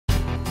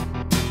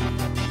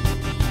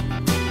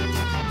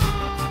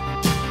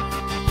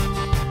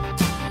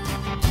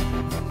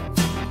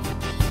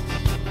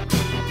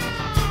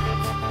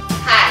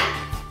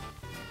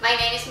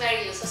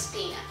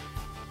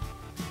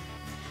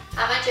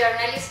I'm a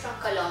journalist from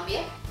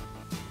Colombia.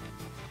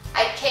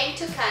 I came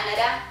to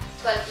Canada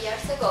 12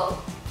 years ago,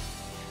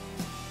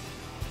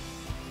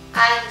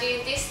 and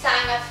during this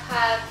time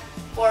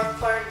I've worked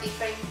for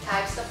different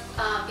types of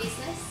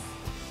business,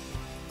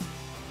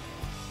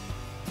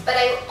 but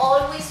I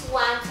always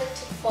wanted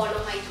to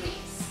follow my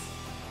dreams.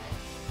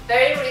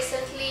 Very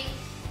recently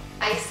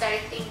I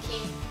started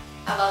thinking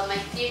about my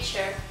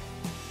future,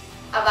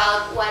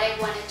 about what I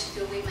wanted to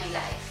do with my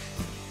life,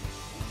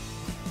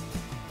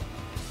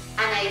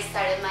 and I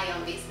started my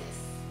own business.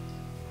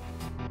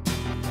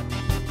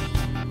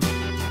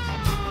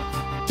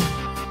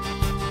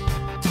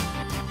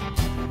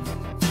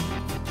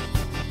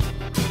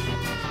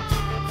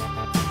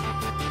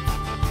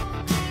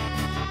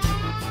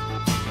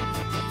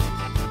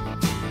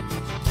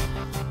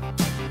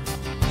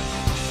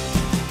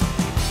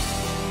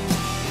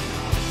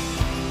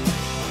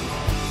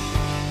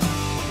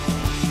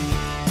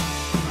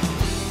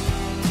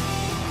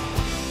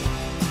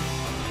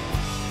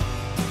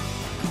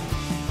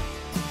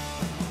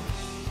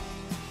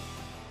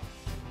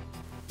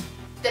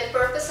 The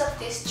purpose of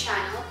this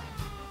channel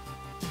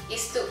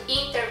is to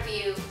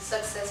interview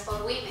successful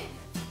women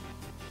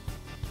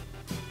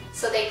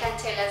so they can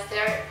tell us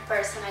their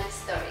personal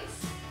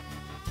stories.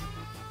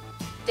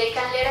 They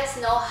can let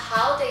us know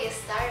how they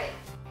started.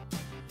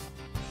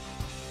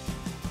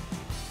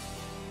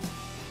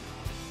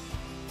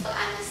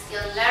 I'm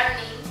still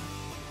learning,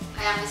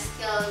 I am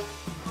still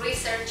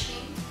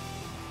researching.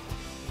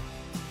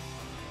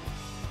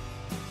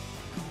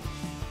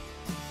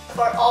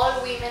 For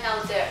all women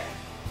out there,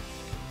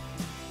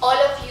 all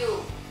of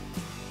you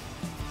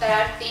that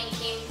are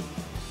thinking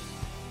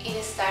in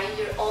starting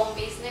your own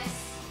business,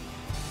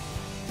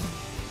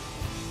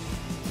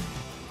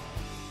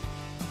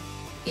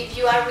 if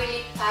you are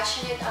really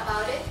passionate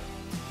about it,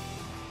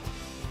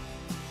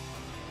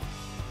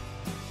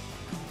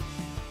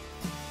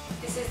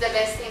 this is the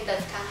best thing that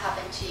can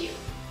happen to you.